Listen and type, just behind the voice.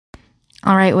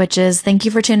All right, witches, thank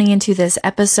you for tuning into this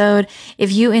episode.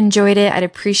 If you enjoyed it, I'd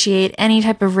appreciate any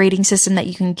type of rating system that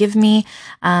you can give me.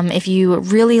 If you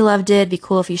really loved it, it'd be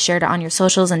cool if you shared it on your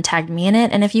socials and tagged me in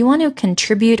it. And if you want to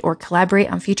contribute or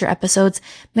collaborate on future episodes,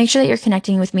 make sure that you're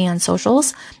connecting with me on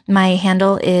socials. My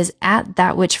handle is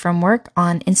 @thatwitchfromwork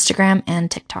on Instagram and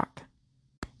TikTok.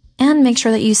 And make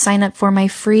sure that you sign up for my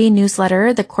free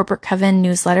newsletter, the Corporate Coven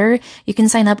newsletter. You can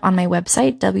sign up on my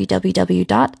website,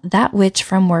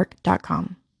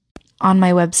 www.thatwitchfromwork.com. On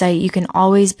my website, you can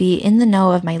always be in the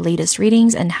know of my latest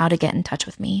readings and how to get in touch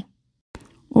with me.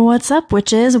 What's up,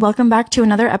 witches? Welcome back to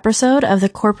another episode of the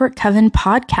Corporate Coven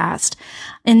podcast.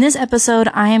 In this episode,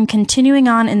 I am continuing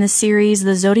on in the series,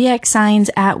 The Zodiac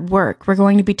Signs at Work. We're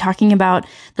going to be talking about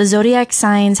the zodiac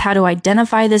signs, how to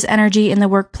identify this energy in the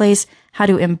workplace, how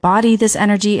to embody this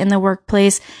energy in the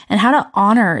workplace, and how to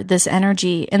honor this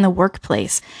energy in the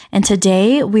workplace. And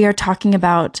today we are talking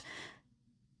about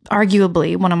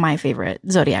arguably one of my favorite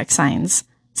zodiac signs,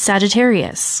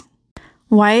 Sagittarius.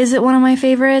 Why is it one of my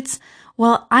favorites?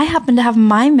 Well, I happen to have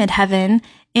my midheaven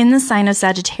in the sign of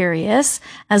Sagittarius,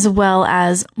 as well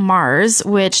as Mars,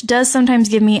 which does sometimes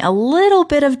give me a little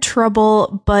bit of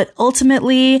trouble, but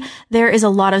ultimately there is a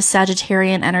lot of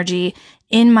Sagittarian energy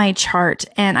in my chart,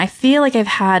 and I feel like I've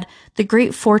had the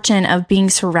great fortune of being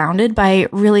surrounded by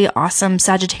really awesome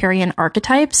Sagittarian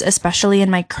archetypes, especially in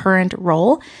my current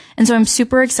role. And so I'm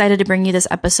super excited to bring you this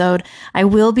episode. I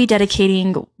will be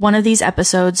dedicating one of these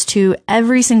episodes to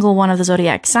every single one of the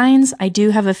zodiac signs. I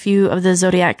do have a few of the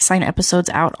zodiac sign episodes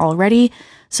out already.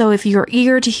 So if you're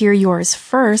eager to hear yours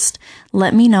first,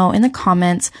 let me know in the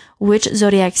comments which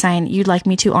zodiac sign you'd like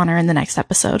me to honor in the next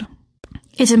episode.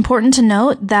 It's important to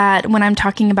note that when I'm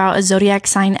talking about a zodiac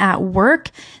sign at work,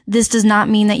 this does not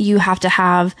mean that you have to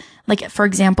have, like, for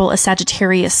example, a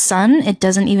Sagittarius sun. It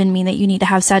doesn't even mean that you need to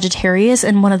have Sagittarius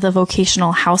in one of the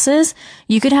vocational houses.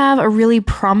 You could have a really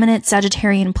prominent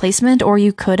Sagittarian placement, or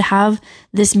you could have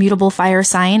this mutable fire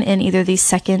sign in either the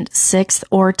 2nd, 6th,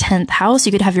 or 10th house.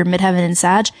 You could have your midheaven in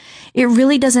Sag. It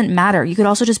really doesn't matter. You could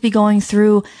also just be going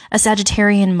through a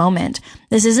Sagittarian moment.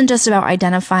 This isn't just about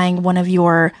identifying one of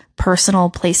your personal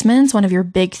placements, one of your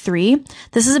big three.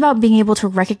 This is about being able to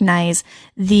recognize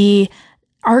the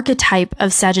archetype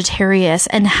of Sagittarius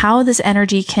and how this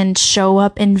energy can show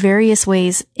up in various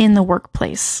ways in the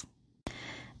workplace.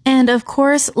 And of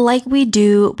course, like we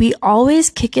do, we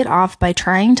always kick it off by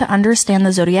trying to understand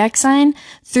the zodiac sign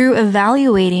through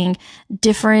evaluating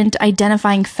different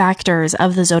identifying factors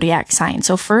of the zodiac sign.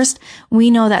 So first, we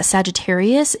know that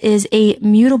Sagittarius is a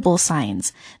mutable sign.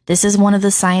 This is one of the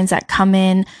signs that come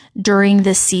in during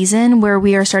this season where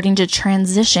we are starting to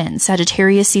transition.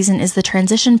 Sagittarius season is the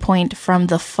transition point from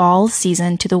the fall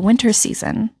season to the winter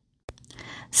season.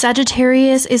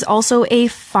 Sagittarius is also a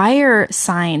fire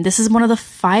sign. This is one of the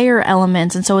fire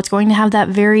elements. And so it's going to have that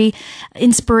very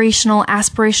inspirational,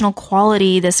 aspirational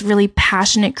quality, this really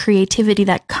passionate creativity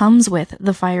that comes with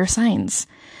the fire signs.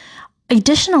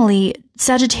 Additionally,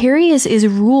 Sagittarius is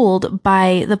ruled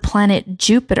by the planet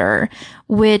Jupiter,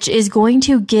 which is going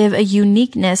to give a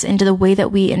uniqueness into the way that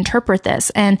we interpret this.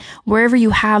 And wherever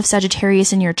you have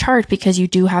Sagittarius in your chart, because you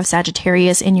do have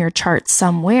Sagittarius in your chart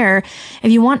somewhere,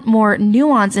 if you want more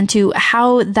nuance into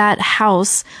how that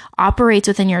house operates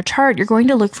within your chart, you're going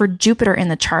to look for Jupiter in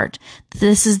the chart.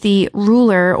 This is the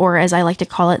ruler, or as I like to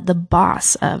call it, the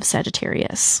boss of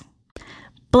Sagittarius.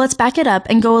 But let's back it up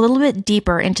and go a little bit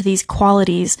deeper into these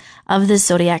qualities of this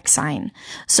zodiac sign.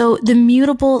 So the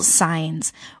mutable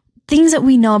signs, things that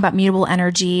we know about mutable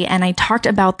energy, and I talked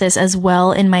about this as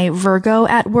well in my Virgo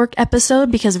at Work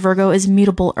episode because Virgo is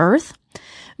mutable earth.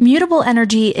 Mutable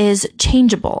energy is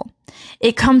changeable.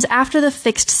 It comes after the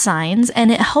fixed signs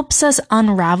and it helps us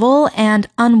unravel and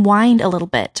unwind a little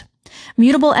bit.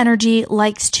 Mutable energy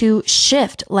likes to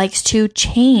shift, likes to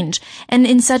change. And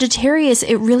in Sagittarius,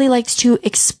 it really likes to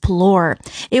explore.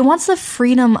 It wants the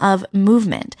freedom of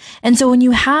movement. And so when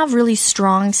you have really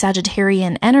strong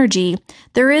Sagittarian energy,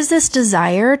 there is this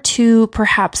desire to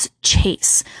perhaps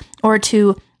chase or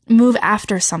to move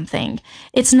after something.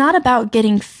 It's not about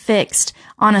getting fixed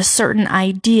on a certain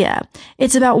idea.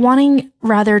 It's about wanting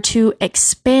rather to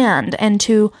expand and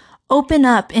to open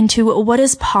up into what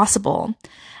is possible.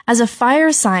 As a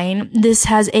fire sign, this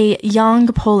has a yang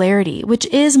polarity, which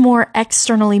is more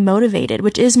externally motivated,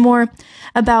 which is more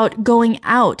about going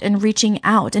out and reaching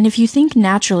out. And if you think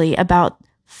naturally about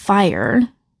fire,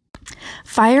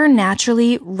 fire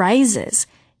naturally rises,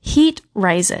 heat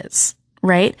rises,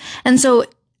 right? And so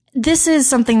this is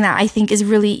something that I think is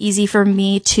really easy for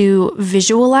me to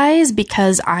visualize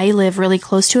because I live really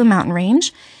close to a mountain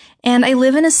range. And I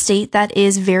live in a state that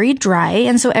is very dry.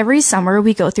 And so every summer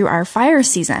we go through our fire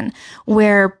season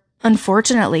where,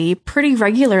 unfortunately, pretty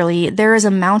regularly, there is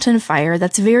a mountain fire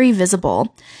that's very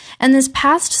visible. And this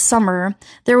past summer,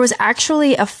 there was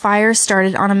actually a fire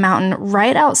started on a mountain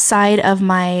right outside of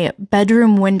my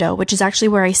bedroom window, which is actually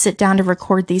where I sit down to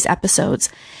record these episodes.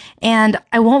 And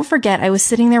I won't forget, I was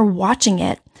sitting there watching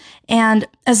it. And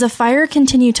as the fire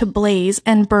continued to blaze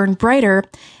and burn brighter,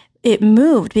 it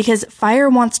moved because fire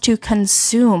wants to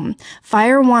consume.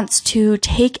 Fire wants to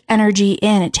take energy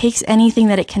in. It takes anything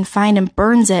that it can find and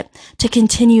burns it to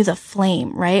continue the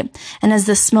flame, right? And as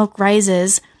the smoke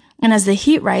rises and as the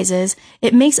heat rises,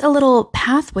 it makes a little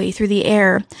pathway through the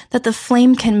air that the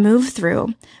flame can move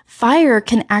through. Fire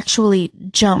can actually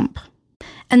jump.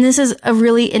 And this is a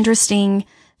really interesting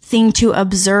thing to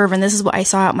observe, and this is what I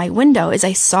saw out my window, is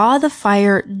I saw the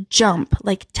fire jump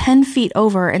like 10 feet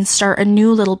over and start a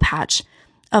new little patch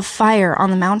of fire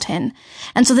on the mountain.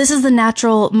 And so this is the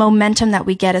natural momentum that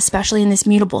we get, especially in this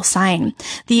mutable sign.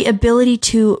 The ability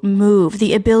to move,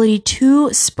 the ability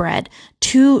to spread,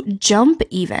 to jump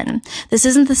even. This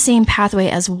isn't the same pathway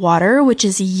as water, which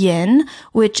is yin,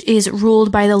 which is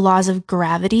ruled by the laws of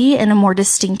gravity in a more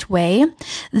distinct way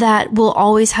that will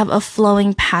always have a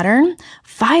flowing pattern.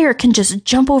 Fire can just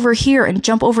jump over here and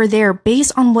jump over there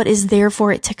based on what is there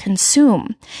for it to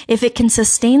consume. If it can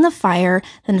sustain the fire,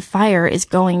 then fire is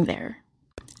going there.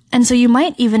 And so you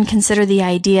might even consider the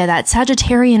idea that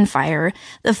Sagittarian fire,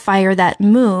 the fire that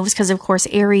moves, because of course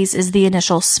Aries is the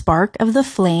initial spark of the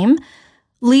flame,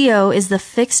 Leo is the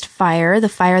fixed fire, the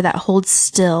fire that holds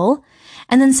still.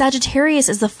 And then Sagittarius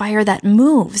is the fire that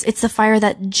moves. It's the fire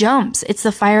that jumps. It's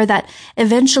the fire that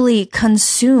eventually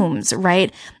consumes,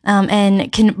 right?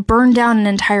 And can burn down an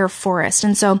entire forest.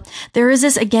 And so there is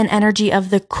this, again, energy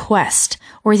of the quest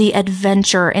or the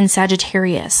adventure in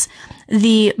Sagittarius,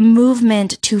 the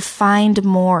movement to find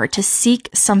more, to seek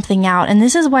something out. And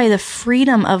this is why the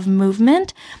freedom of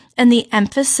movement and the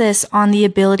emphasis on the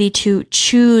ability to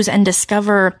choose and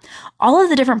discover all of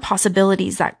the different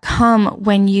possibilities that come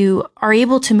when you are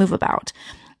able to move about.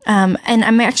 And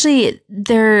I'm actually,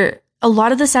 a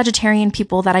lot of the Sagittarian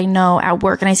people that I know at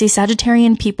work, and I say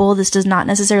Sagittarian people, this does not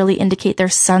necessarily indicate their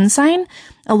sun sign.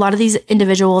 A lot of these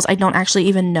individuals, I don't actually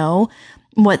even know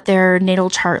what their natal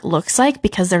chart looks like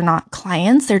because they're not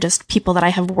clients. They're just people that I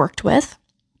have worked with.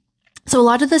 So a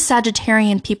lot of the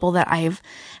Sagittarian people that I've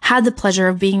had the pleasure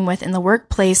of being with in the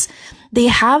workplace, they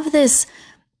have this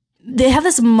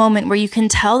moment where you can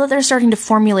tell that they're starting to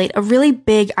formulate a really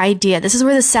big idea. This is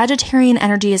where the Sagittarian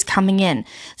energy is coming in.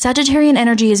 Sagittarian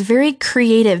energy is very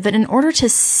creative, but in order to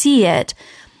see it,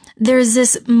 there's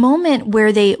this moment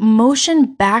where they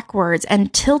motion backwards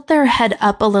and tilt their head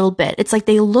up a little bit. It's like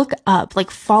they look up,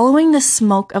 like following the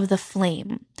smoke of the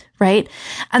flame, right?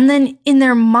 And then in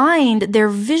their mind, they're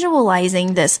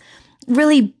visualizing this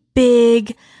really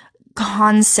big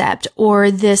concept or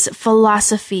this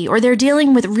philosophy, or they're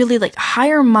dealing with really like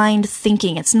higher mind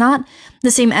thinking. It's not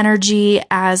the same energy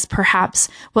as perhaps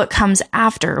what comes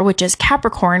after, which is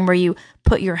Capricorn, where you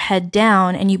put your head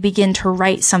down and you begin to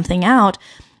write something out.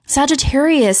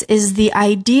 Sagittarius is the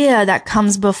idea that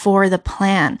comes before the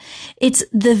plan. It's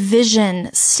the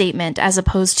vision statement as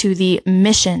opposed to the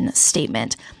mission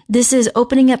statement. This is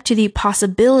opening up to the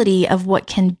possibility of what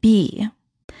can be.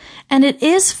 And it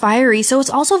is fiery, so it's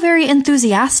also very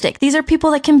enthusiastic. These are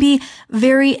people that can be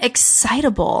very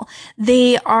excitable.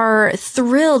 They are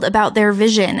thrilled about their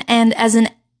vision. And as an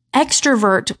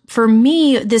extrovert, for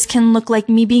me, this can look like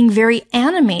me being very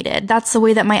animated. That's the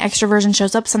way that my extroversion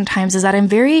shows up sometimes, is that I'm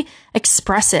very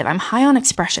expressive. I'm high on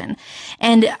expression.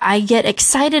 And I get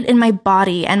excited in my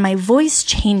body and my voice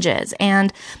changes.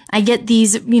 And I get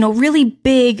these, really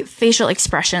big facial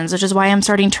expressions, which is why I'm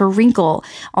starting to wrinkle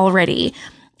already.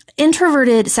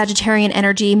 Introverted Sagittarian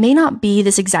energy may not be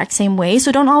this exact same way,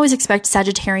 so don't always expect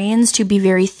Sagittarians to be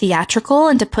very theatrical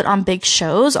and to put on big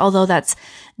shows, although that's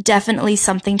definitely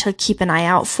something to keep an eye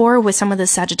out for with some of the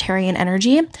Sagittarian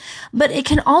energy. But it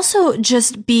can also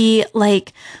just be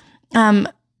like,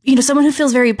 someone who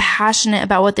feels very passionate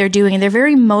about what they're doing and they're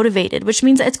very motivated, which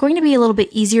means that it's going to be a little bit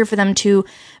easier for them to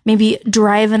maybe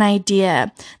drive an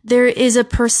idea. There is a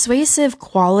persuasive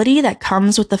quality that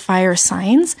comes with the fire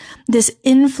signs, this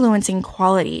influencing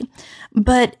quality.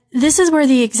 But this is where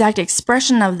the exact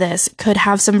expression of this could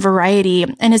have some variety,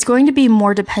 and it's going to be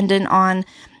more dependent on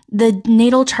the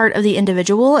natal chart of the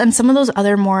individual and some of those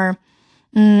other more,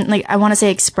 I want to say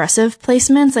expressive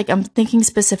placements. Like I'm thinking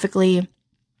specifically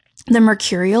the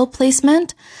mercurial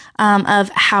placement of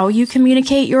how you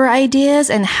communicate your ideas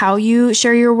and how you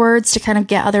share your words to kind of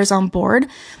get others on board.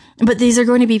 but these are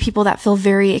going to be people that feel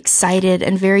very excited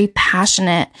and very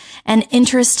passionate and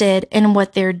interested in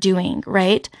what they're doing,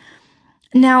 right?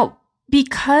 Now,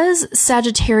 because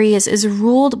Sagittarius is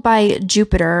ruled by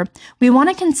Jupiter, we want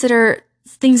to consider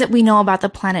things that we know about the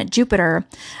planet Jupiter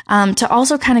to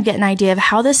also kind of get an idea of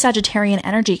how this Sagittarian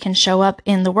energy can show up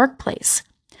in the workplace.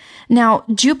 Now,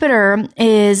 Jupiter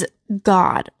is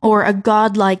God, or a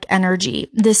godlike energy.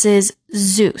 This is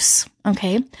Zeus,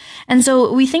 okay? And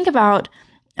so we think about,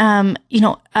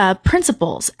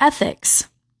 principles, ethics.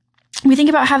 We think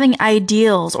about having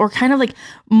ideals or kind of like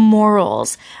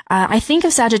morals. I think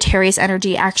of Sagittarius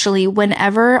energy actually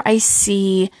whenever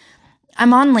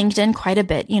I'm on LinkedIn quite a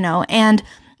bit, and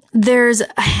there's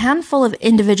a handful of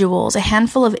individuals, a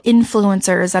handful of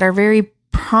influencers that are very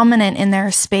prominent in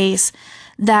their space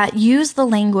that use the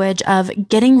language of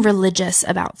getting religious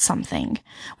about something.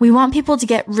 We want people to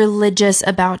get religious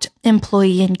about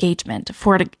employee engagement,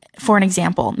 for an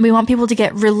example. We want people to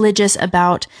get religious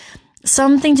about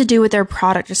something to do with their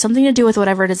product or something to do with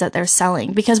whatever it is that they're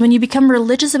selling. Because when you become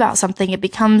religious about something, it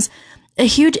becomes a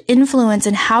huge influence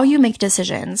in how you make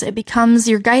decisions. It becomes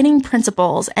your guiding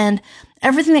principles, and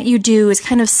everything that you do is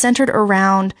kind of centered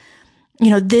around,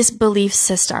 this belief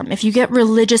system. If you get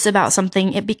religious about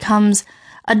something, it becomes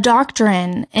a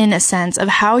doctrine in a sense of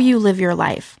how you live your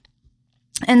life.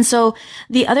 And so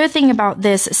the other thing about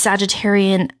this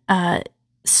Sagittarian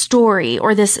story,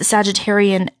 or this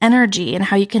Sagittarian energy, and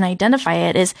how you can identify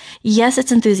it is, yes,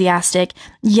 it's enthusiastic.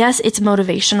 Yes, it's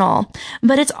motivational,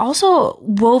 but it's also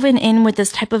woven in with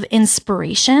this type of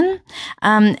inspiration,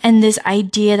 and this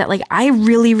idea that like, I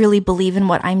really, really believe in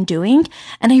what I'm doing.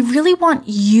 And I really want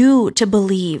you to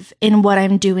believe in what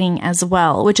I'm doing as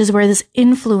well, which is where this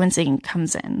influencing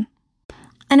comes in.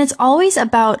 And it's always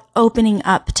about opening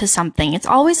up to something. It's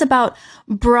always about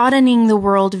broadening the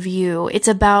worldview. It's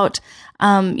about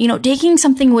taking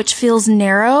something which feels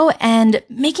narrow and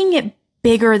making it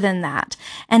bigger than that.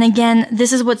 And again,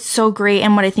 this is what's so great,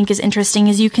 and what I think is interesting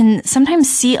is you can sometimes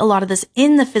see a lot of this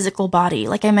in the physical body.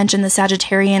 Like I mentioned, the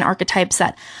Sagittarian archetypes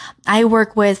that I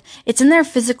work with, it's in their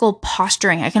physical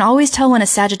posturing. I can always tell when a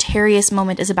Sagittarius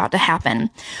moment is about to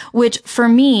happen, which for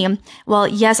me, well,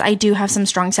 yes, I do have some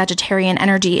strong Sagittarian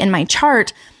energy in my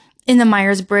chart. In the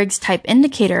Myers-Briggs type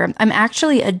indicator, I'm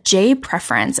actually a J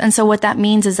preference. And so what that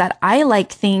means is that I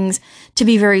like things to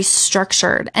be very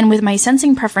structured. And with my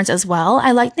sensing preference as well,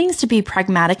 I like things to be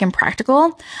pragmatic and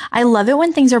practical. I love it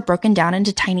when things are broken down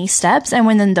into tiny steps, and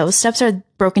when then those steps are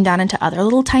broken down into other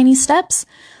little tiny steps.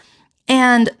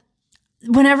 And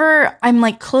whenever I'm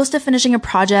like close to finishing a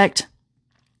project,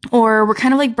 or we're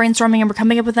kind of like brainstorming and we're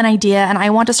coming up with an idea, and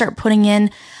I want to start putting in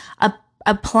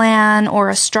a plan or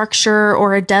a structure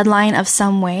or a deadline of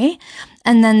some way,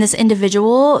 and then this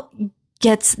individual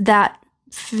gets that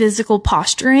physical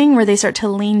posturing where they start to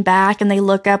lean back and they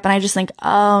look up, and I just think,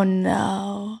 oh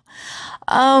no,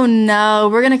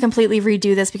 we're going to completely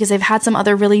redo this because they've had some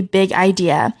other really big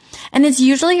idea. And it's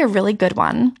usually a really good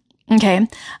one. Okay.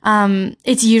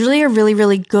 It's usually a really,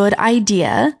 really good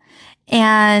idea.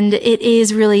 And it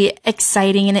is really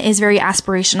exciting, and it is very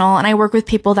aspirational. And I work with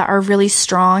people that are really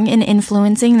strong in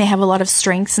influencing. They have a lot of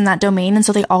strengths in that domain. And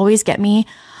so they always get me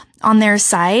on their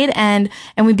side, and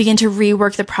we begin to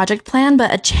rework the project plan.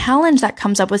 But a challenge that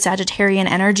comes up with Sagittarian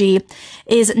energy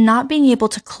is not being able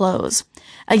to close.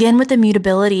 Again, with the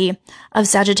mutability of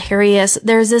Sagittarius,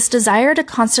 there's this desire to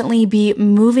constantly be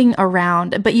moving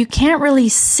around, but you can't really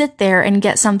sit there and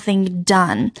get something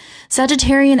done.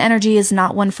 Sagittarian energy is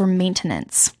not one for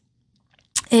maintenance.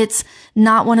 It's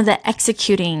not one of the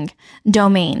executing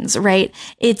domains, right?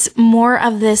 It's more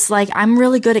of this, like, I'm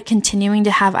really good at continuing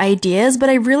to have ideas, but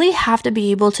I really have to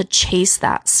be able to chase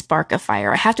that spark of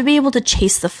fire. I have to be able to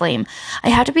chase the flame. I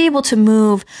have to be able to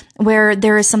move where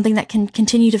there is something that can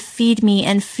continue to feed me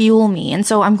and fuel me. And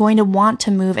so I'm going to want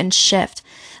to move and shift.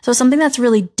 So something that's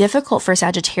really difficult for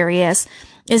Sagittarius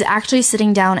is actually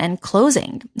sitting down and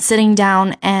closing, sitting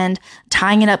down and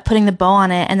tying it up, putting the bow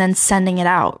on it, and then sending it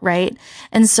out, right?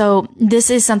 And so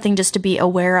this is something just to be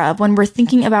aware of when we're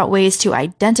thinking about ways to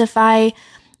identify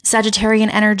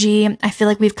Sagittarian energy. I feel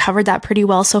like we've covered that pretty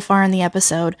well so far in the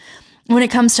episode. When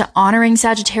it comes to honoring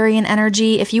Sagittarian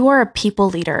energy, if you are a people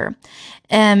leader,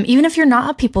 even if you're not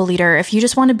a people leader, if you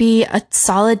just want to be a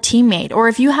solid teammate, or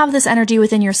if you have this energy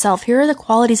within yourself, here are the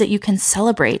qualities that you can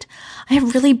celebrate. I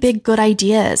have really big, good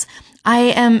ideas. I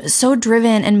am so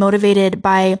driven and motivated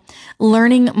by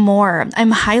learning more.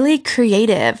 I'm highly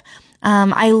creative.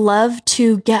 I love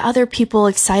to get other people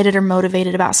excited or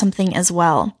motivated about something as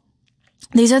well.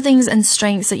 These are things and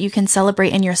strengths that you can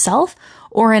celebrate in yourself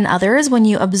or in others when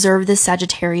you observe this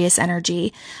Sagittarius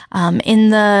energy. In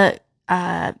the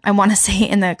I want to say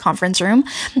in the conference room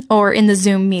or in the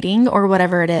Zoom meeting or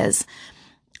whatever it is.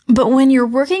 But when you're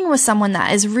working with someone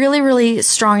that is really, really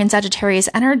strong in Sagittarius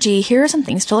energy, here are some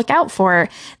things to look out for.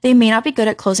 They may not be good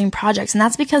at closing projects, and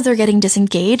that's because they're getting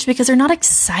disengaged because they're not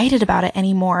excited about it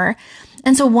anymore.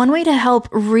 And so one way to help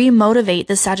remotivate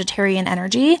the Sagittarian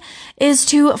energy is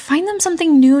to find them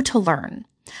something new to learn.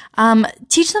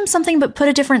 Teach them something, but put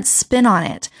a different spin on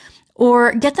it.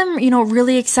 Or get them,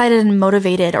 really excited and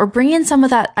motivated, or bring in some of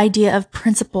that idea of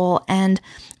principle and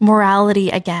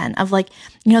morality again, of like,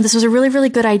 this was a really, really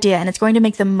good idea and it's going to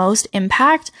make the most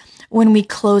impact when we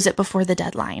close it before the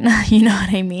deadline. You know what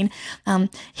I mean?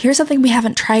 Here's something we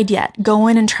haven't tried yet. Go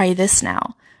in and try this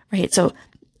now, right? So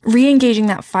re-engaging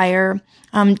that fire,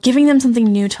 giving them something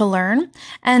new to learn,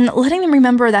 and letting them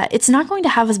remember that it's not going to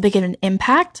have as big of an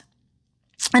impact.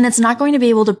 And it's not going to be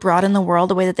able to broaden the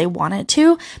world the way that they want it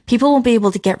to. People won't be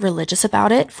able to get religious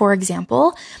about it, for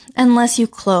example, unless you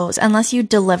close, unless you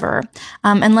deliver,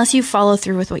 unless you follow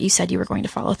through with what you said you were going to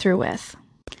follow through with.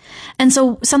 And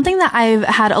so something that I've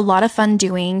had a lot of fun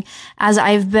doing as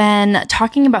I've been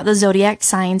talking about the zodiac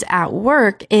signs at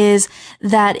work is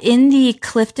that in the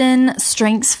Clifton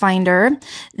Strengths Finder,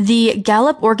 the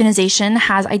Gallup organization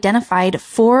has identified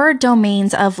 4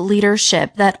 domains of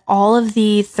leadership that all of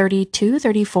the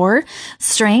 34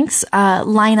 strengths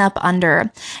line up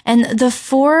under. And the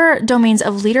 4 domains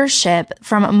of leadership,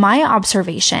 from my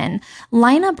observation,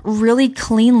 line up really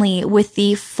cleanly with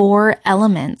the 4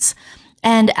 elements.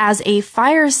 And as a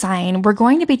fire sign, we're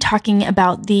going to be talking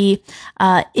about the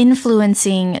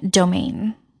influencing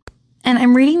domain. And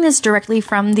I'm reading this directly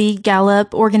from the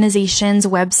Gallup organization's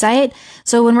website.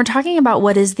 So when we're talking about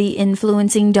what is the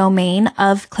influencing domain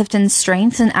of Clifton's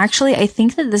strengths, and actually I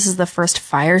think that this is the first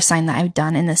fire sign that I've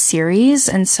done in this series.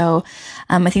 And so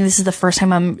I think this is the first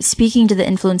time I'm speaking to the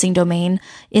influencing domain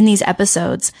in these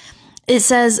episodes. It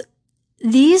says,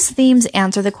 these themes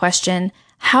answer the question,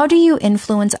 how do you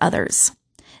influence others?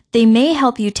 They may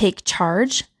help you take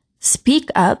charge, speak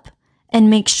up,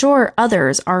 and make sure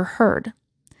others are heard.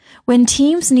 When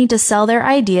teams need to sell their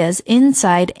ideas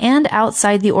inside and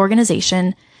outside the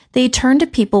organization, they turn to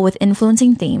people with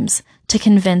influencing themes to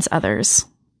convince others.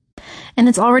 And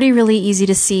it's already really easy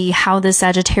to see how the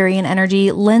Sagittarian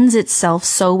energy lends itself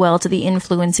so well to the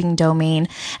influencing domain.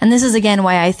 And this is again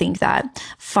why I think that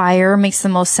fire makes the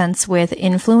most sense with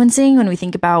influencing when we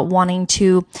think about wanting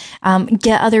to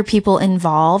get other people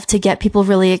involved, to get people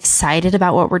really excited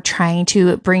about what we're trying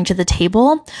to bring to the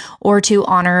table, or to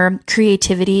honor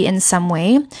creativity in some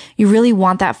way. You really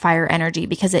want that fire energy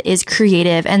because it is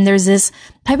creative, and there's this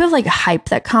type of like hype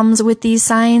that comes with these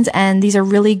signs, and these are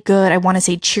really good, I want to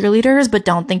say cheerleaders, but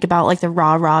don't think about like the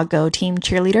rah go team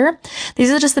cheerleader. These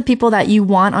are just the people that you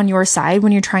want on your side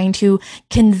when you're trying to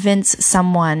convince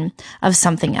someone of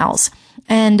something else.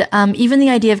 And even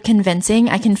the idea of convincing,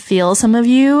 I can feel some of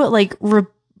you like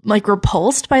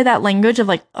repulsed by that language of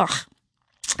like, ugh,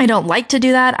 I don't like to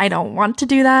do that. I don't want to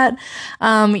do that.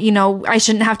 I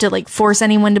shouldn't have to like force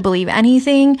anyone to believe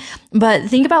anything, but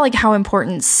think about like how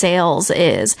important sales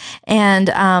is, and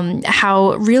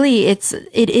how really it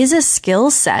is a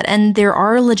skill set, and there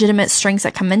are legitimate strengths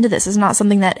that come into this. It's not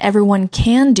something that everyone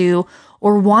can do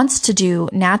or wants to do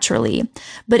naturally.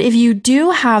 But if you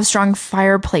do have strong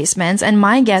fire placements, and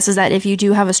my guess is that if you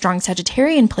do have a strong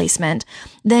Sagittarian placement,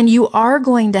 then you are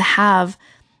going to have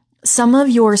some of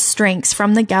your strengths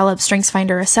from the Gallup Strengths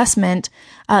Finder assessment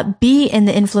be in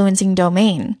the influencing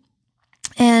domain.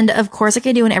 And of course, like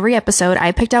I do in every episode,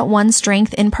 I picked out one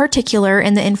strength in particular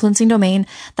in the influencing domain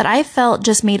that I felt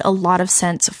just made a lot of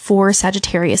sense for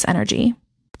Sagittarius energy.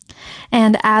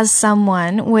 And as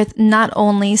someone with not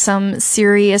only some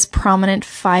serious prominent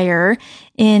fire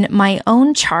in my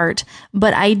own chart,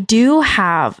 but I do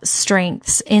have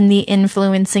strengths in the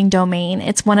influencing domain.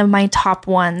 It's one of my top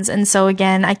ones. And so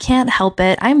again, I can't help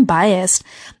it. I'm biased.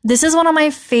 This is one of my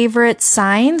favorite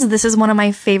signs. This is one of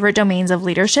my favorite domains of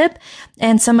leadership.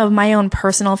 And some of my own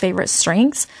personal favorite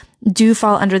strengths do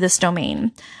fall under this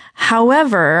domain.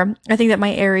 However, I think that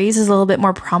my Aries is a little bit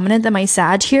more prominent than my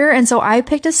Sag here. And so I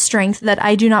picked a strength that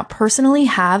I do not personally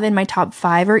have in my top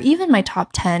 5 or even my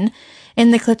top 10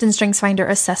 in the Clifton Strengths Finder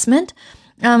assessment.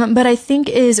 But I think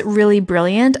is really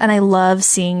brilliant. And I love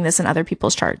seeing this in other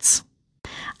people's charts.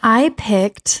 I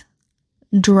picked,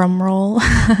 drumroll,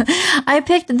 I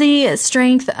picked the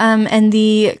strength and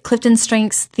the Clifton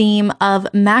Strengths theme of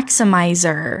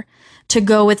maximizer to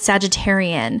go with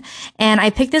Sagittarian. And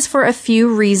I picked this for a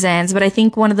few reasons, but I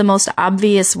think one of the most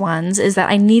obvious ones is that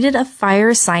I needed a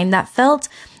fire sign that felt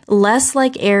less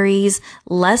like Aries,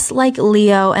 less like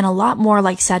Leo, and a lot more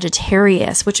like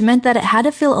Sagittarius, which meant that it had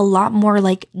to feel a lot more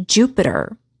like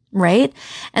Jupiter. right?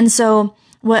 And so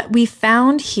what we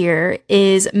found here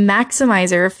is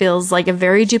Maximizer feels like a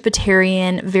very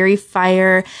Jupiterian, very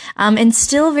fire, and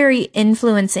still very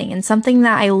influencing. And something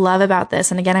that I love about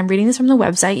this, and again, I'm reading this from the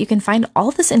website. You can find all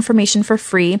of this information for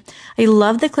free. I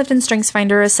love the Clifton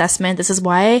StrengthsFinder assessment. This is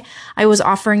why I was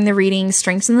offering the reading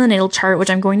Strengths in the Natal Chart, which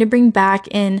I'm going to bring back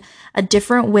in a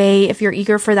different way. If you're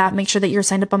eager for that, make sure that you're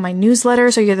signed up on my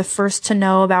newsletter so you're the first to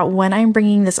know about when I'm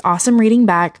bringing this awesome reading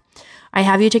back. I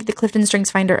have you take the Clifton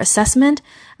StrengthsFinder assessment,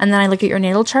 and then I look at your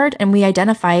natal chart and we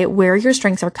identify where your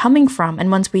strengths are coming from. And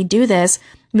once we do this,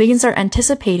 we can start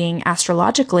anticipating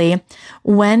astrologically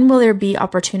when will there be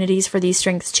opportunities for these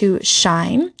strengths to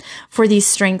shine, for these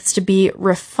strengths to be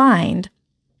refined,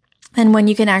 and when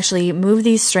you can actually move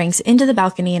these strengths into the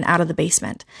balcony and out of the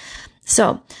basement.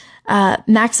 So,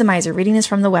 Maximizer, reading this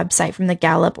from the website, from the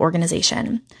Gallup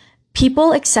organization.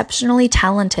 People exceptionally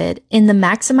talented in the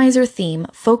Maximizer theme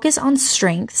focus on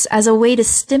strengths as a way to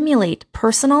stimulate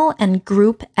personal and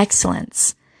group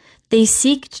excellence. They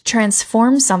seek to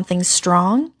transform something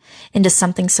strong into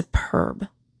something superb.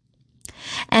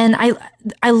 And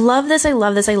I love this. I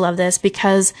love this. I love this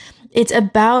because it's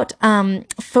about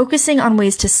focusing on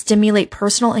ways to stimulate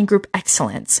personal and group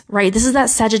excellence, right? This is that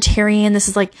Sagittarian. This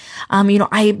is like,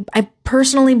 I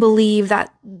personally believe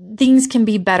that things can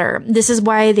be better. This is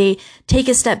why they take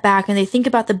a step back and they think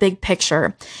about the big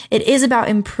picture. It is about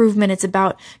improvement. It's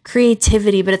about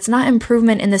creativity, but it's not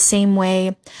improvement in the same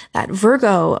way that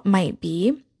Virgo might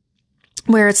be,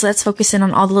 where it's let's focus in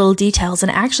on all the little details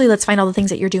and actually let's find all the things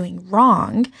that you're doing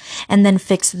wrong and then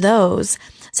fix those.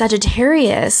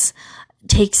 Sagittarius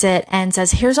takes it and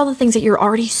says, here's all the things that you're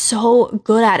already so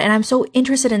good at. And I'm so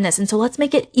interested in this. And so let's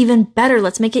make it even better.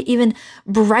 Let's make it even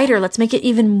brighter. Let's make it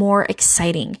even more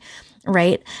exciting.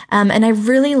 Right. And I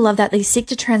really love that they seek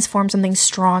to transform something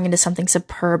strong into something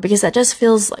superb, because that just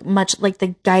feels much like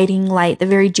the guiding light, the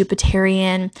very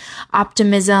Jupiterian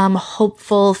optimism,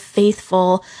 hopeful,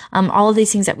 faithful, all of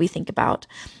these things that we think about.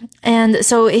 And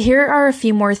so here are a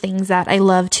few more things that I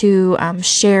love to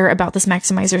share about this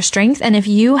Maximizer strength. And if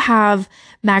you have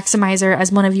Maximizer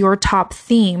as one of your top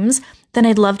themes, then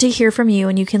I'd love to hear from you,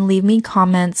 and you can leave me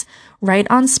comments right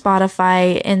on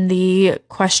Spotify in the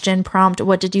question prompt,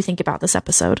 what did you think about this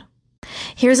episode?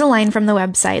 Here's a line from the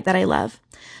website that I love.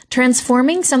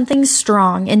 Transforming something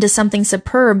strong into something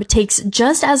superb takes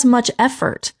just as much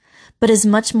effort, but is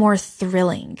much more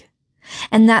thrilling.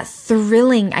 And that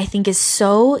thrilling, I think, is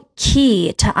so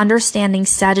key to understanding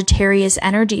Sagittarius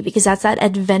energy, because that's that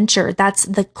adventure. That's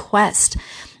the quest.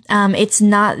 It's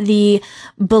not the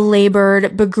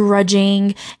belabored,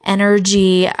 begrudging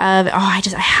energy of, I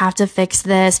have to fix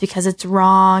this because it's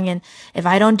wrong. And if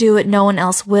I don't do it, no one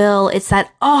else will. It's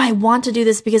that, I want to do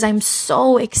this because I'm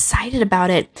so excited about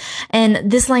it. And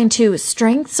this line too,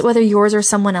 strengths, whether yours or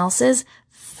someone else's,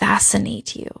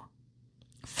 fascinate you.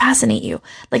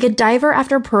 Like a diver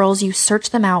after pearls, you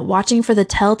search them out, watching for the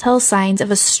telltale signs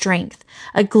of a strength,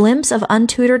 a glimpse of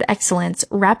untutored excellence,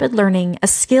 rapid learning, a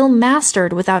skill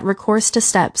mastered without recourse to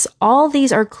steps. All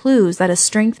these are clues that a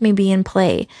strength may be in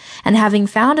play. And having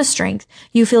found a strength,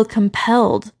 you feel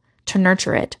compelled to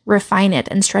nurture it, refine it,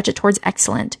 and stretch it towards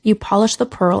excellence. You polish the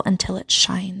pearl until it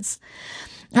shines.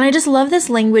 And I just love this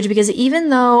language because even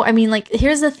though,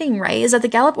 here's the thing, right, is that the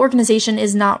Gallup organization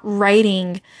is not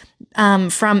writing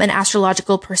from an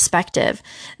astrological perspective.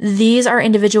 These are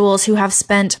individuals who have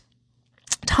spent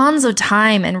tons of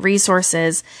time and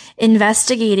resources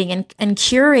investigating and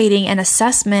curating an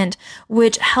assessment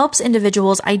which helps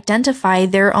individuals identify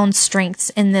their own strengths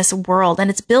in this world.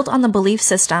 And it's built on the belief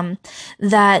system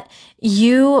that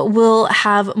you will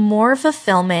have more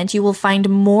fulfillment, you will find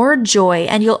more joy,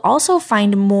 and you'll also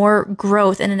find more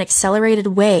growth in an accelerated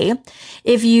way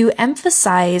if you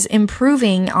emphasize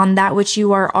improving on that which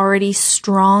you are already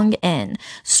strong in.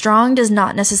 Strong does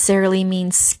not necessarily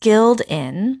mean skilled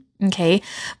in. Okay.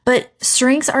 But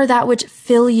strengths are that which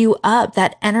fill you up,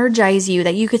 that energize you,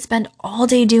 that you could spend all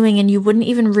day doing and you wouldn't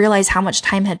even realize how much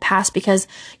time had passed because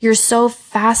you're so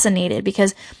fascinated,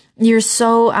 because you're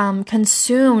so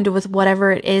consumed with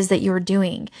whatever it is that you're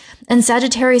doing. And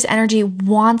Sagittarius energy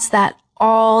wants that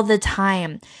all the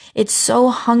time. It's so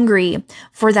hungry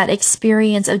for that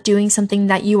experience of doing something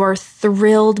that you are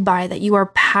thrilled by, that you are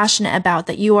passionate about,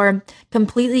 that you are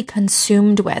completely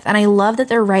consumed with. And I love that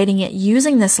they're writing it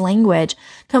using this language,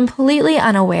 completely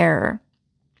unaware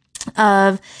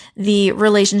of the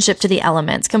relationship to the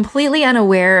elements, completely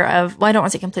unaware of, I don't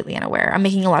want to say completely unaware. I'm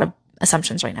making a lot of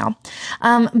assumptions right now.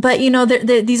 But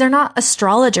these are not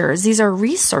astrologers. These are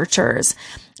researchers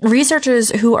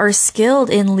who are skilled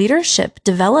in leadership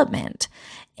development.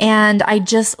 And I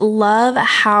just love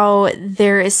how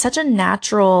there is such a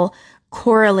natural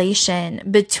correlation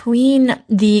between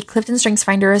the Clifton Strengths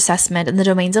Finder assessment and the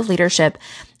domains of leadership,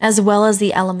 as well as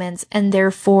the elements and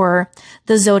therefore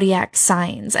the zodiac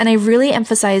signs. And I really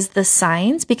emphasize the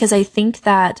signs because I think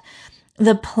that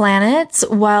the planets,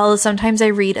 while sometimes I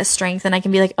read a strength and I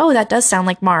can be like, oh, that does sound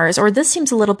like Mars, or this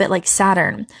seems a little bit like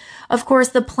Saturn. Of course,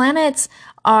 the planets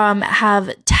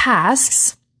have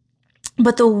tasks,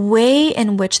 but the way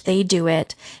in which they do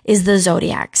it is the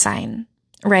zodiac sign,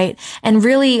 right? And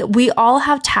really, we all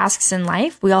have tasks in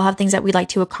life. We all have things that we'd like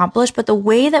to accomplish, but the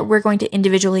way that we're going to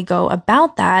individually go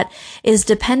about that is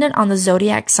dependent on the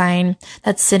zodiac sign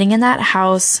that's sitting in that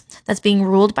house, that's being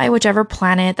ruled by whichever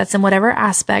planet, that's in whatever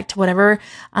aspect, whatever,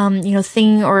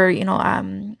 thing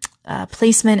or,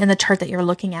 placement in the chart that you're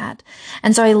looking at.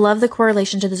 And so I love the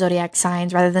correlation to the zodiac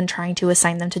signs rather than trying to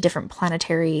assign them to different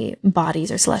planetary bodies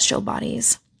or celestial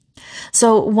bodies.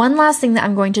 So one last thing that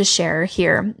I'm going to share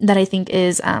here that I think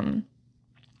is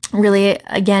really,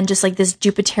 again, just like this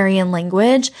Jupiterian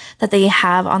language that they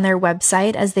have on their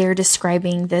website as they're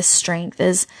describing this strength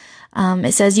is,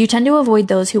 it says, you tend to avoid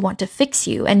those who want to fix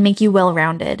you and make you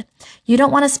well-rounded. You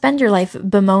don't want to spend your life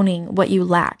bemoaning what you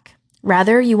lack.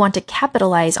 Rather, you want to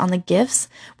capitalize on the gifts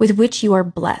with which you are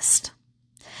blessed.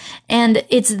 And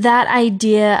it's that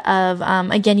idea of,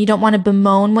 again, you don't want to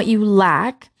bemoan what you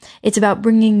lack. It's about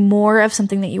bringing more of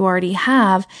something that you already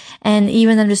have. And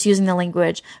even them just using the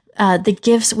language, the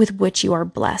gifts with which you are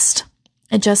blessed.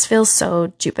 It just feels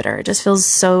so Jupiter. It just feels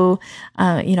so,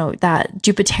 that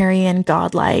Jupiterian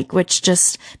godlike, which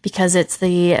just because it's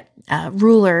the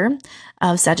ruler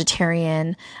of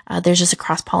Sagittarian, there's just a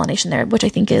cross-pollination there, which I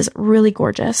think is really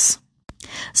gorgeous.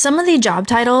 Some of the job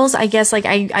titles, I guess, like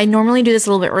I normally do this a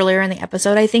little bit earlier in the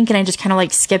episode, I think, and I just kind of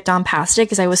like skipped on past it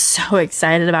because I was so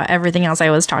excited about everything else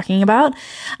I was talking about.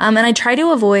 And I try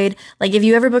to avoid, like, if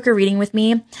you ever book a reading with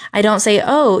me, I don't say,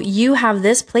 oh, you have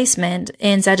this placement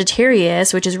in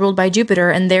Sagittarius, which is ruled by Jupiter,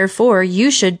 and therefore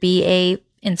you should be a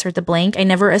insert the blank. I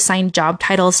never assign job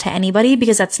titles to anybody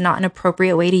because that's not an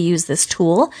appropriate way to use this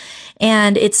tool.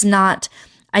 And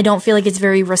I don't feel like it's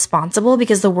very responsible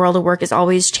because the world of work is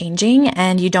always changing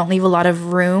and you don't leave a lot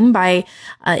of room by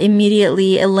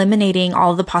immediately eliminating all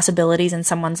of the possibilities in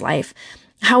someone's life.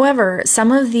 However,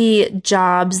 some of the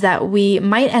jobs that we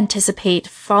might anticipate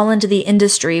fall into the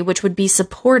industry, which would be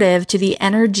supportive to the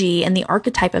energy and the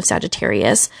archetype of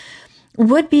Sagittarius,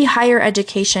 would be higher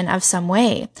education of some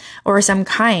way or some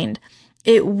kind.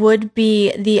 It would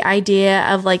be the idea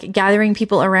of like gathering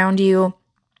people around you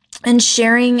and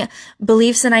sharing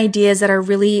beliefs and ideas that are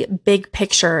really big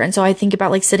picture. And so I think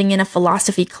about like sitting in a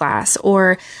philosophy class,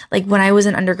 or like when I was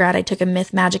an undergrad, I took a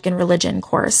myth, magic, and religion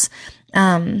course.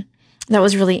 That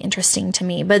was really interesting to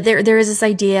me. But there is this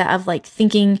idea of like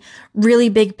thinking really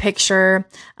big picture,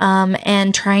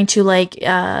 and trying to like,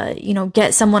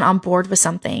 get someone on board with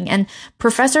something. And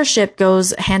professorship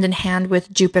goes hand in hand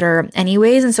with Jupiter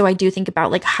anyways. And so I do think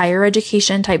about like higher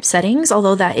education type settings,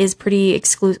 although that is pretty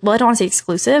exclusive. Well, I don't want to say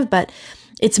exclusive, but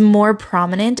it's more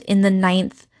prominent in the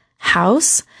ninth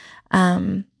house.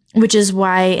 Which is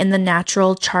why in the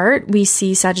natural chart, we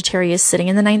see Sagittarius sitting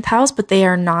in the ninth house, but they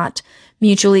are not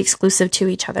mutually exclusive to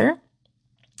each other.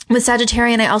 With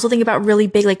Sagittarian, I also think about really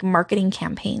big like marketing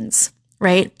campaigns,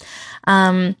 right?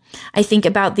 I think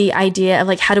about the idea of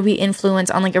like, how do we influence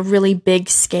on like a really big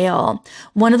scale?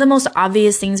 One of the most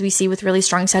obvious things we see with really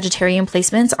strong Sagittarian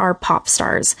placements are pop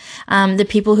stars. The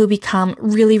people who become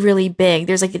really, really big.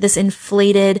 There's like this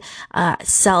inflated,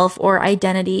 self or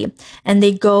identity, and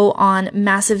they go on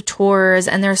massive tours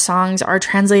and their songs are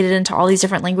translated into all these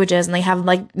different languages, and they have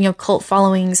like, cult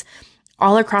followings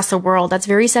all across the world. That's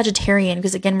very Sagittarian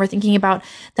because, again, we're thinking about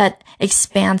that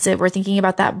expansive, we're thinking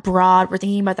about that broad, we're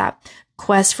thinking about that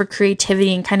quest for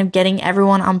creativity and kind of getting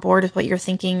everyone on board with what you're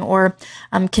thinking, or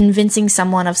convincing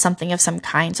someone of something of some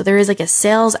kind. So there is like a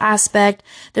sales aspect.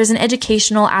 There's an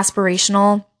educational,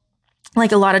 aspirational,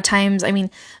 like a lot of times, I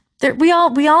mean, we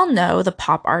all know the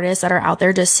pop artists that are out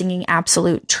there just singing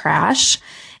absolute trash.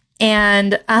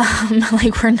 And,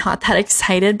 like we're not that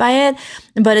excited by it,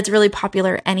 but it's really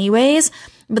popular anyways.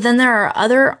 But then there are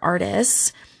other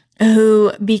artists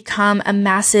who become a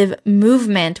massive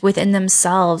movement within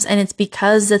themselves. And it's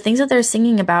because the things that they're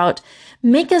singing about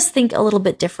make us think a little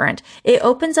bit different. It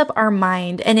opens up our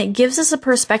mind and it gives us a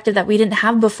perspective that we didn't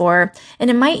have before. And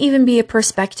it might even be a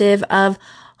perspective of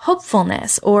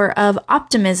hopefulness or of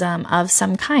optimism of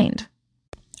some kind.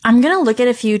 I'm going to look at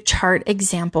a few chart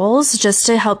examples just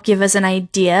to help give us an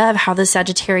idea of how the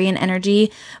Sagittarian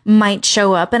energy might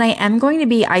show up. And I am going to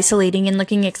be isolating and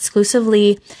looking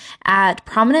exclusively at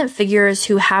prominent figures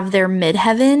who have their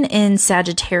midheaven in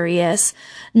Sagittarius,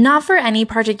 not for any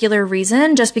particular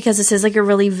reason, just because this is like a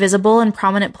really visible and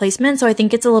prominent placement. So I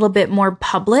think it's a little bit more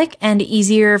public and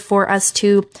easier for us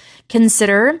to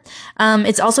consider.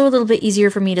 It's also a little bit easier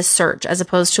for me to search as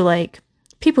opposed to like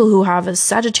people who have a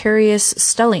Sagittarius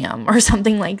stellium or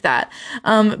something like that.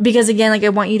 Because again, like I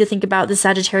want you to think about the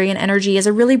Sagittarian energy as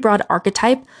a really broad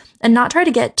archetype and not try to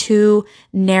get too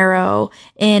narrow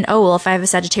in, oh, well, if I have a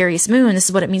Sagittarius moon, this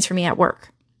is what it means for me at work.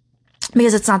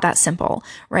 Because it's not that simple,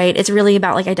 right? It's really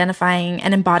about like identifying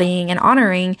and embodying and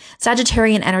honoring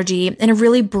Sagittarian energy in a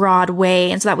really broad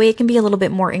way. And so that way it can be a little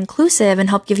bit more inclusive and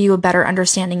help give you a better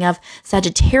understanding of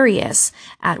Sagittarius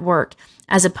at work,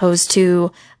 as opposed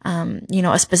to,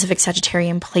 a specific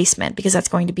Sagittarian placement, because that's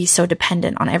going to be so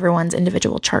dependent on everyone's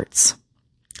individual charts.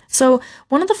 So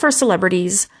one of the first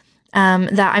celebrities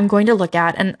that I'm going to look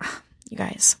at, and you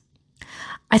guys,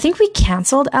 I think we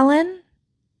canceled Ellen.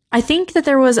 I think that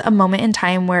there was a moment in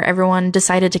time where everyone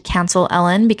decided to cancel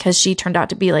Ellen because she turned out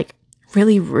to be like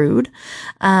really rude.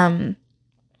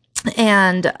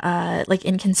 And like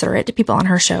inconsiderate to people on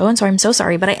her show. And so I'm so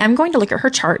sorry, but I am going to look at her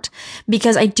chart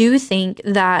because I do think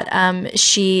that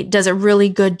she does a really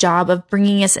good job of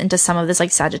bringing us into some of this like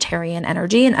Sagittarian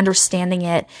energy and understanding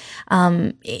it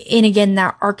in, again,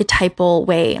 that archetypal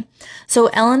way. So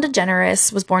Ellen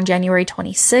DeGeneres was born January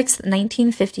 26th,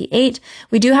 1958.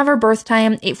 We do have her birth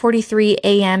time, 8:43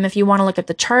 a.m. if you want to look at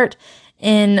the chart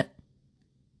at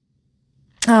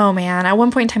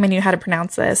one point in time I knew how to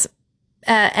pronounce this.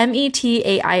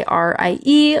 Metairie,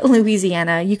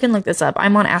 Louisiana. You can look this up.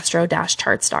 I'm on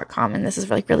astro-charts.com, and this is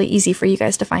like really easy for you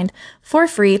guys to find for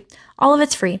free. All of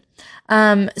it's free.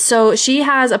 So she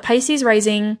has a Pisces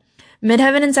rising,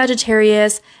 midheaven in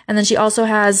Sagittarius, and then she also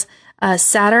has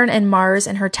Saturn and Mars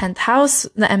in her 10th house.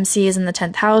 The MC is in the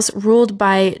 10th house, ruled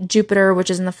by Jupiter,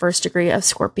 which is in the first degree of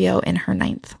Scorpio in her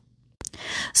 9th.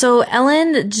 So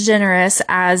Ellen DeGeneres,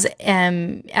 as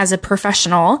a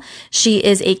professional, she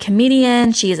is a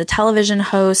comedian. She is a television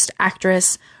host,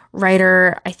 actress,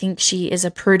 writer. I think she is a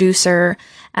producer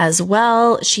as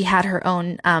well. She had her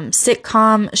own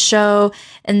sitcom show,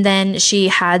 and then she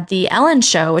had the Ellen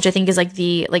Show, which I think is like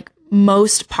the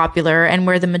most popular and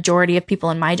where the majority of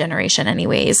people in my generation,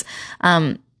 anyways,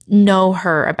 know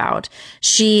her about.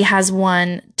 She has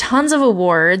won tons of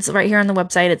awards. Right here on the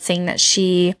website, it's saying that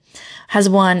she has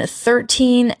won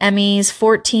 13 Emmys,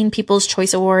 14 People's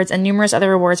Choice Awards, and numerous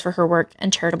other awards for her work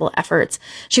and charitable efforts.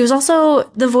 She was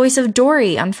also the voice of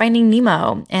Dory on Finding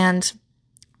Nemo. And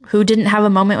who didn't have a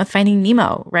moment with Finding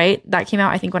Nemo, right? That came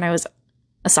out, I think, when I was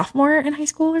a sophomore in high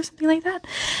school or something like that.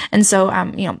 And so,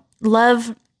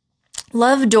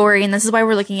 love Dory, and this is why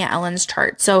we're looking at Ellen's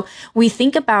chart. So we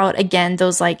think about, again,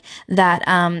 those like that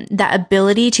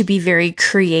ability to be very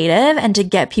creative and to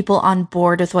get people on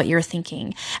board with what you're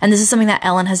thinking. And this is something that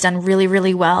Ellen has done really,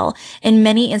 really well. In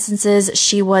many instances,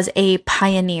 she was a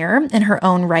pioneer in her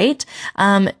own right.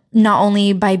 Not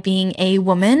only by being a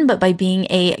woman, but by being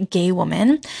a gay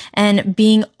woman and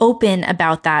being open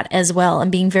about that as well and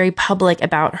being very public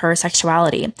about her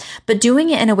sexuality, but doing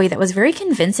it in a way that was very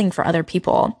convincing for other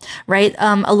people, right?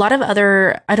 A lot of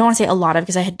other, I don't want to say a lot of,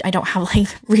 because I don't have like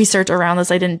research around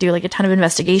this. I didn't do like a ton of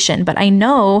investigation, but I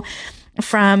know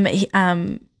from,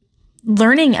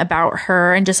 learning about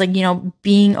her and just like,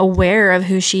 being aware of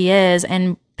who she is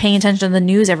and paying attention to the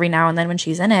news every now and then when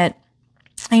she's in it,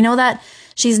 I know that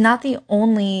she's not the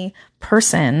only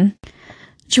person.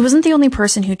 She wasn't the only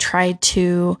person who tried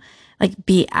to like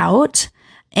be out.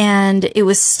 And it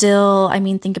was still,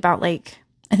 think about like,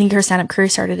 I think her stand-up career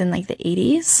started in like the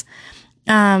 80s.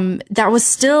 That was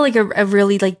still like a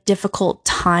really like difficult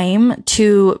time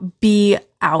to be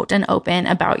out and open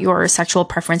about your sexual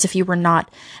preference if you were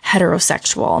not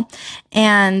heterosexual.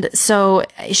 And so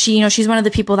she's one of the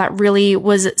people that really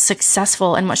was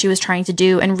successful in what she was trying to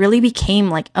do and really became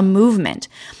like a movement.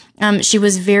 She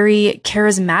was very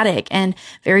charismatic and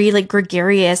very like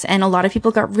gregarious, and a lot of people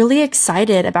got really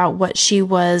excited about what she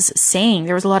was saying.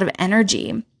 There was a lot of energy.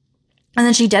 And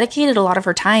then she dedicated a lot of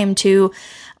her time to,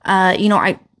 I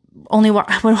would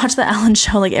watch the Ellen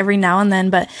Show like every now and then,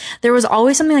 but there was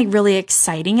always something like really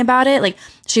exciting about it. Like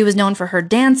she was known for her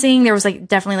dancing. There was like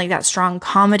definitely like that strong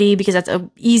comedy, because that's a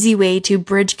easy way to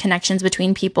bridge connections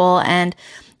between people and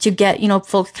to get,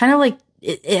 folks kind of like,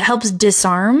 it helps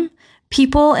disarm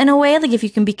people in a way. Like if you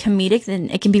can be comedic, then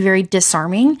it can be very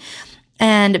disarming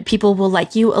and people will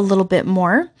like you a little bit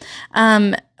more,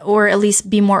 or at least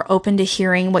be more open to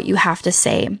hearing what you have to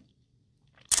say.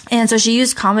 And so she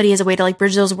used comedy as a way to like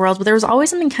bridge those worlds, but there was always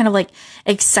something kind of like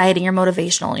exciting or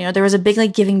motivational. You know, there was a big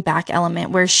like giving back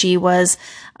element where she was,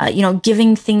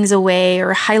 giving things away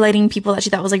or highlighting people that she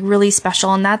thought was like really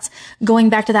special. And that's going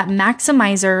back to that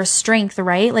maximizer strength,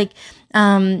 right? Like,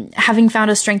 having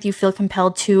found a strength, you feel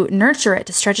compelled to nurture it,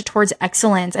 to stretch it towards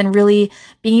excellence, and really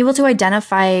being able to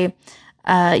identify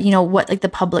what like the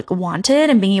public wanted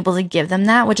and being able to give them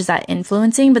that, which is that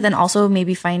influencing, but then also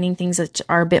maybe finding things that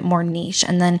are a bit more niche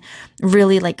and then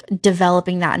really like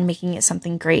developing that and making it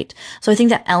something great. So I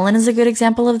think that Ellen is a good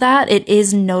example of that. It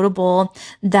is notable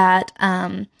that,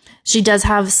 she does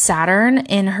have Saturn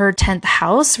in her 10th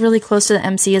house, really close to the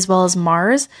MC as well as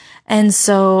Mars. And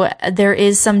so there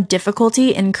is some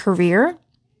difficulty in career,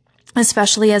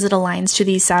 especially as it aligns to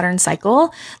the Saturn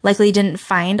cycle. Likely didn't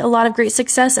find a lot of great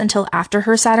success until after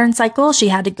her Saturn cycle. She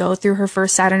had to go through her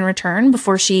first Saturn return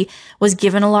before she was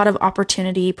given a lot of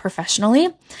opportunity professionally.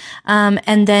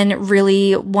 And then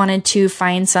really wanted to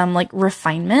find some like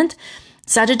refinement.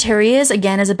 Sagittarius,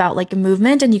 again, is about like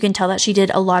movement, and you can tell that she did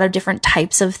a lot of different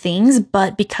types of things,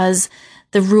 but because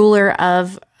the ruler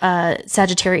of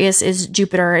Sagittarius is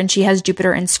Jupiter, and she has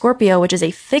Jupiter in Scorpio, which is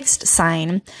a fixed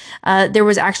sign, there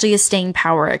was actually a staying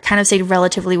power. It kind of stayed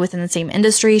relatively within the same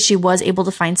industry. She was able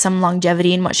to find some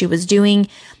longevity in what she was doing,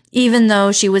 even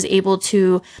though she was able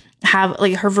to have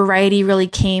like her variety really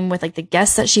came with like the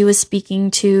guests that she was speaking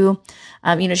to.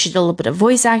 She did a little bit of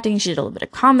voice acting, she did a little bit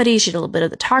of comedy, she did a little bit of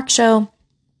the talk show.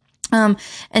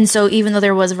 And so even though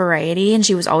there was variety and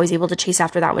she was always able to chase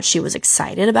after that which she was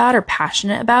excited about or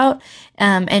passionate about,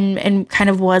 and kind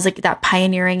of was like that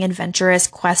pioneering, adventurous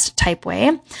quest type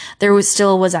way, there was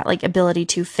that like ability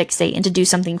to fixate and to do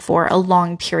something for a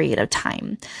long period of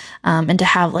time, and to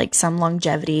have like some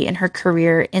longevity in her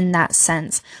career in that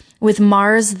sense. With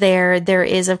Mars there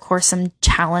is of course some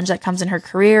challenge that comes in her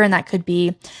career, and that could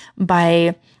be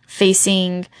by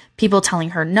facing people telling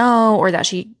her no, or that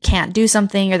she can't do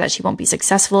something, or that she won't be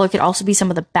successful. It could also be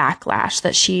some of the backlash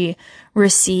that she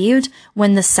received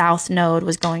when the South Node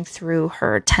was going through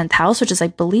her 10th house, which is, I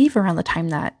believe, around the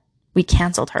time that we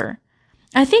canceled her.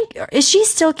 I think, is she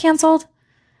still canceled?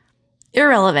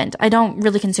 Irrelevant. I don't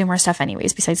really consume her stuff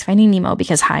anyways, besides Finding Nemo,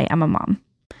 because hi, I'm a mom.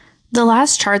 The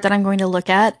last chart that I'm going to look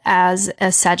at as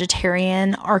a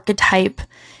Sagittarian archetype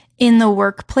in the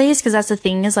workplace, because that's the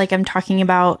thing, is like I'm talking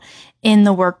about in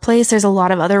the workplace, there's a lot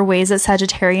of other ways that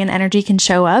Sagittarian energy can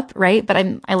show up, right? But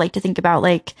I like to think about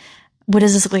like, what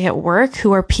does this look like at work?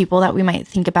 Who are people that we might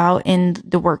think about in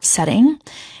the work setting?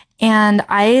 And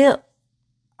there's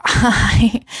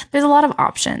a lot of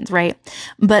options, right?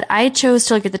 But I chose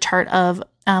to look at the chart of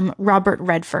Robert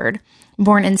Redford,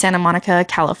 born in Santa Monica,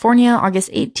 California,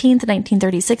 August 18th,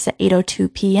 1936 at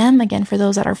 8:02 p.m. Again, for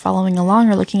those that are following along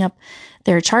or looking up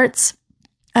their charts.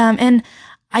 And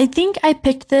I think I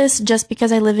picked this just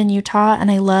because I live in Utah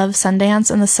and I love Sundance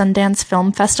and the Sundance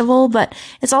Film Festival, but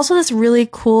it's also this really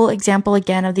cool example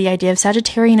again of the idea of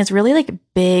Sagittarian is really like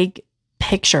big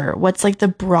picture. What's like the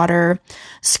broader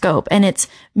scope, and it's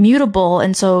mutable.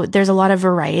 And so there's a lot of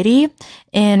variety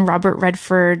in Robert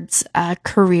Redford's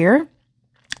career.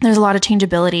 There's a lot of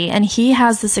changeability, and he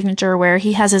has the signature where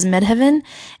he has his midheaven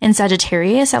in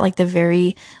Sagittarius at like the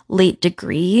very late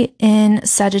degree in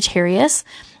Sagittarius,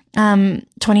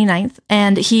 29th.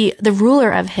 And the ruler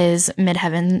of his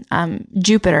midheaven,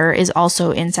 Jupiter, is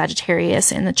also in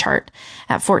Sagittarius in the chart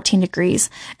at 14 degrees.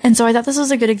 And so I thought this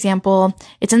was a good example.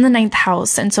 It's in the 9th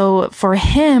house. And so for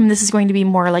him, this is going to be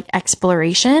more like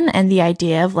exploration and the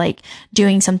idea of like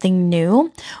doing something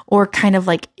new, or kind of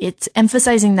like it's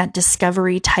emphasizing that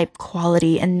discovery type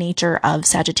quality and nature of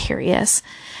Sagittarius.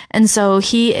 And so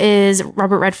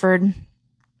Robert Redford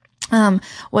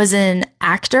was an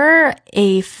actor,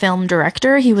 a film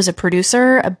director. He was a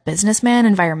producer, a businessman,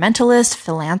 environmentalist,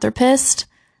 philanthropist,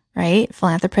 right?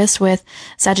 Philanthropist with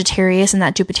Sagittarius and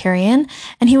that Jupiterian.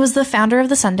 And he was the founder of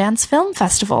the Sundance Film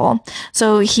Festival.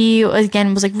 So he,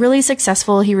 again, was like really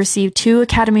successful. He received 2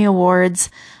 Academy Awards.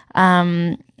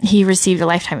 He received a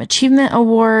Lifetime Achievement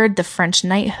Award, the French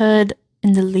Knighthood,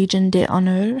 in the Legion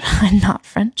d'Honneur. I'm not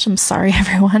French. I'm sorry,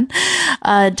 everyone.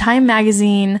 Time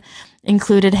Magazine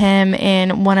included him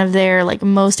in one of their like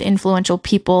most influential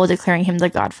people, declaring him the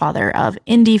godfather of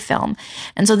indie film.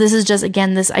 And so this is just,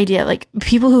 again, this idea, like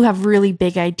people who have really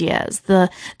big ideas,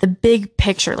 the big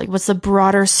picture, like what's the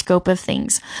broader scope of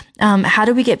things? How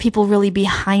do we get people really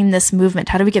behind this movement?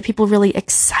 How do we get people really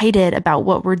excited about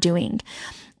what we're doing?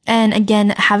 And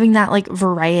again, having that like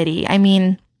variety. I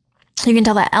mean, you can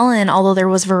tell that Ellen, although there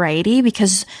was variety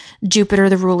because Jupiter,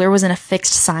 the ruler, was in a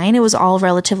fixed sign, it was all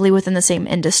relatively within the same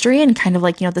industry and kind of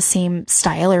like, the same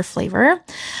style or flavor.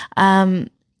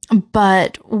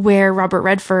 But where Robert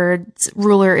Redford's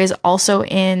ruler is also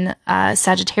in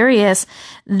Sagittarius,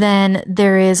 then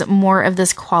there is more of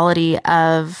this quality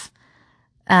of,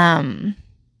 sorry,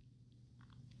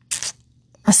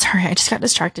 I just got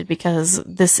distracted because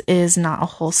this is not a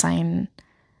whole sign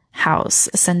house,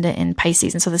 ascendant in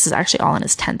Pisces. And so this is actually all in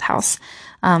his 10th house,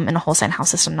 in a whole sign house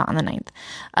system, not on the 9th.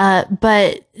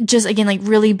 But just again, like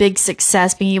really big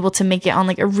success, being able to make it on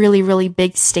like a really, really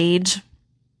big stage.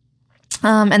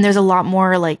 And there's a lot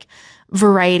more like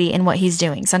variety in what he's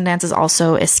doing. Sundance is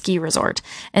also a ski resort.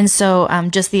 And so,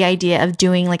 just the idea of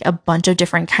doing like a bunch of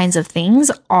different kinds of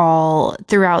things all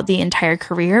throughout the entire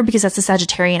career, because that's the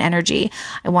Sagittarian energy.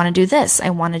 I want to do this. I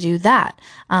want to do that.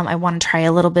 I want to try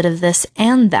a little bit of this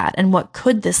and that. And what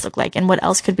could this look like? And what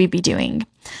else could we be doing?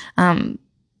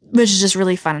 Which is just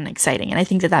really fun and exciting. And I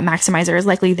think that that maximizer is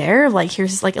likely there. Like,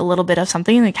 here's like a little bit of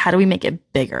something, like, how do we make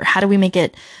it bigger? How do we make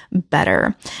it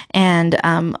better? And,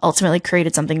 ultimately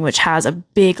created something which has a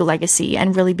big legacy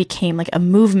and really became like a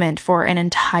movement for an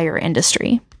entire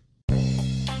industry.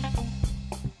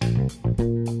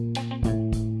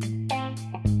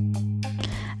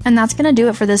 And that's going to do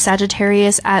it for the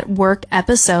Sagittarius at Work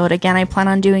episode. Again, I plan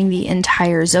on doing the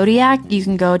entire zodiac. You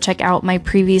can go check out my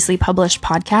previously published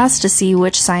podcast to see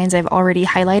which signs I've already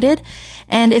highlighted.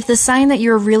 And if the sign that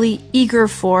you're really eager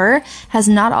for has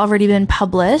not already been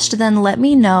published, then let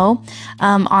me know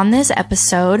on this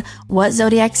episode what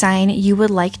zodiac sign you would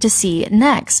like to see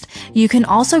next. You can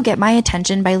also get my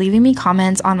attention by leaving me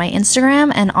comments on my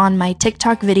Instagram and on my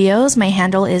TikTok videos. My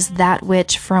handle is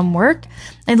thatwitchfromwork.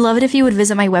 I'd love it if you would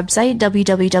visit my website,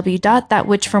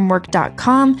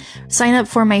 www.thatwitchfromwork.com, sign up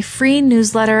for my free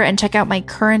newsletter, and check out my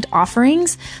current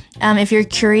offerings. If you're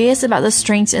curious about the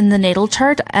strengths in the natal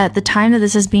chart, at the time that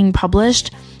this is being published,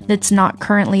 it's not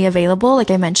currently available. Like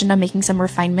I mentioned, I'm making some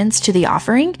refinements to the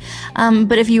offering.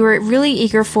 But if you were really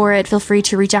eager for it, feel free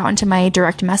to reach out into my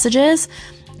direct messages,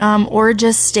 or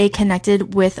just stay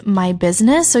connected with my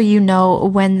business so you know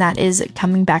when that is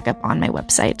coming back up on my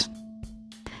website.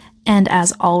 And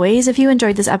as always, if you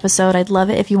enjoyed this episode, I'd love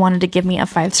it if you wanted to give me a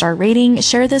 5-star rating,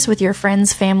 share this with your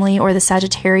friends, family, or the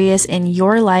Sagittarius in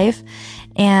your life,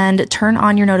 and turn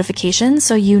on your notifications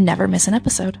so you never miss an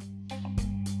episode.